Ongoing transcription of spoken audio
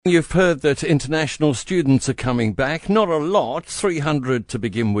You've heard that international students are coming back. Not a lot. 300 to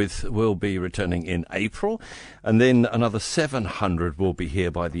begin with will be returning in April, and then another 700 will be here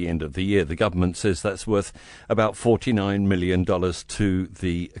by the end of the year. The government says that's worth about $49 million to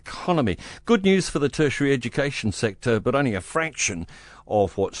the economy. Good news for the tertiary education sector, but only a fraction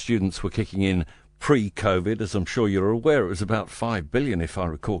of what students were kicking in pre-COVID. As I'm sure you're aware, it was about $5 billion, if I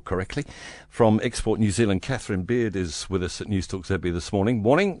recall correctly. From Export New Zealand, Catherine Beard is with us at News Talk ZB this morning.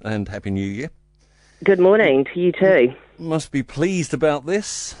 Morning and Happy New Year. Good morning to you too. Must be pleased about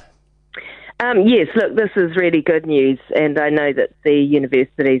this. Yes, look, this is really good news, and I know that the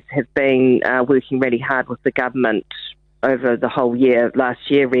universities have been working really hard with the government over the whole year, last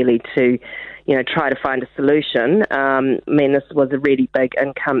year really, to try to find a solution. This was a really big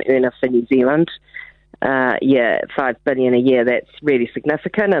income earner for New Zealand. $5 billion a year, that's really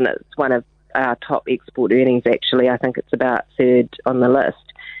significant, and it's one of our top export earnings actually. I think it's about third on the list.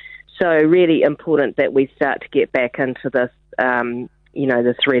 So really important that we start to get back into this,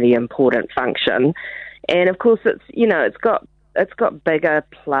 this really important function. And of course it's got bigger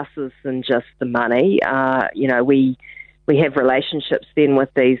pluses than just the money. We have relationships then with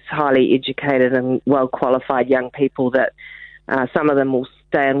these highly educated and well-qualified young people that some of them will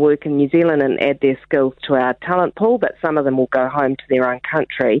stay and work in New Zealand and add their skills to our talent pool, but some of them will go home to their own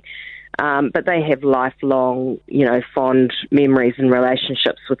country. But they have lifelong, fond memories and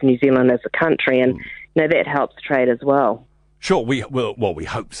relationships with New Zealand as a country, and that helps trade as well. Sure, we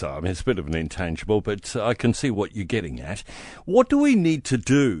hope so. I mean, it's a bit of an intangible, but I can see what you're getting at. What do we need to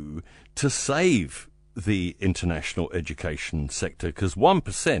do to save the international education sector? Because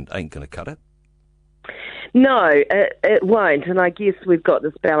 1% ain't going to cut it. No, it won't. And I guess we've got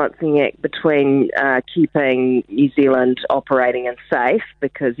this balancing act between keeping New Zealand operating and safe,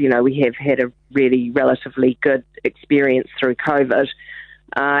 because, we have had a really relatively good experience through COVID,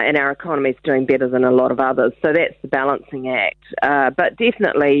 and our economy is doing better than a lot of others. So that's the balancing act. But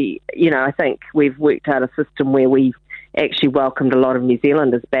definitely, I think we've worked out a system where we've actually welcomed a lot of New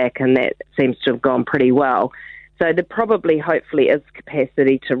Zealanders back, and that seems to have gone pretty well. So there probably, hopefully, is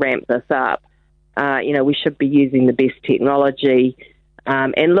capacity to ramp this up. We should be using the best technology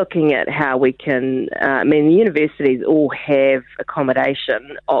and looking at how we can. The universities all have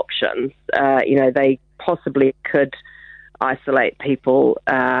accommodation options. They possibly could isolate people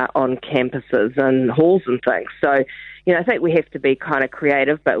on campuses and halls and things. So, I think we have to be kind of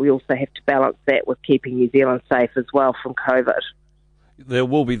creative, but we also have to balance that with keeping New Zealand safe as well from COVID. There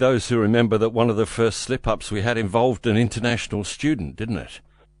will be those who remember that one of the first slip-ups we had involved an international student, didn't it?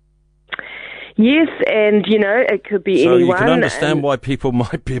 Yes, and, it could be anyone. So you can understand why people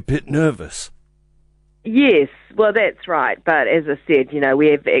might be a bit nervous. Yes, well, that's right. But as I said, we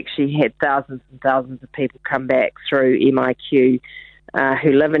have actually had thousands and thousands of people come back through MIQ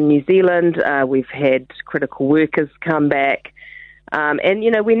who live in New Zealand. We've had critical workers come back. And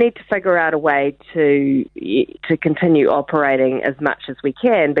we need to figure out a way to continue operating as much as we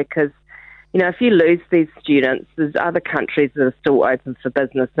can, because, if you lose these students, there's other countries that are still open for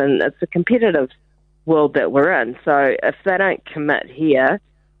business, and it's a competitive world that we're in. So if they don't commit here,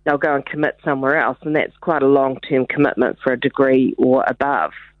 they'll go and commit somewhere else, and that's quite a long-term commitment for a degree or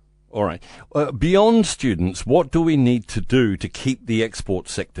above. All right. Beyond students, what do we need to do to keep the export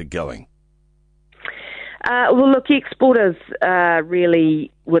sector going? Exporters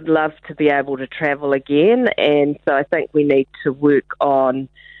really would love to be able to travel again, and so I think we need to work on,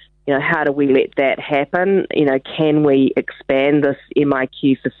 how do we let that happen? Can we expand this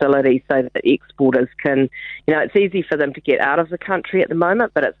MIQ facility so that exporters can, it's easy for them to get out of the country at the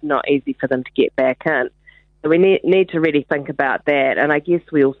moment, but it's not easy for them to get back in. So we need to really think about that. And I guess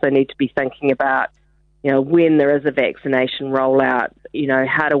we also need to be thinking about, when there is a vaccination rollout,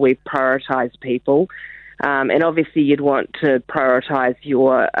 how do we prioritise people? And obviously you'd want to prioritise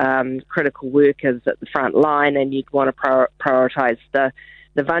your critical workers at the front line, and you'd want to prioritise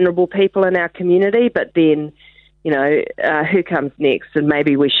the vulnerable people in our community. But then, who comes next? And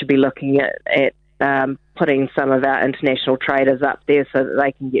maybe we should be looking at putting some of our international traders up there so that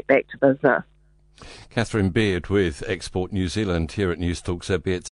they can get back to business. Catherine Beard with Export New Zealand here at News Talk ZB.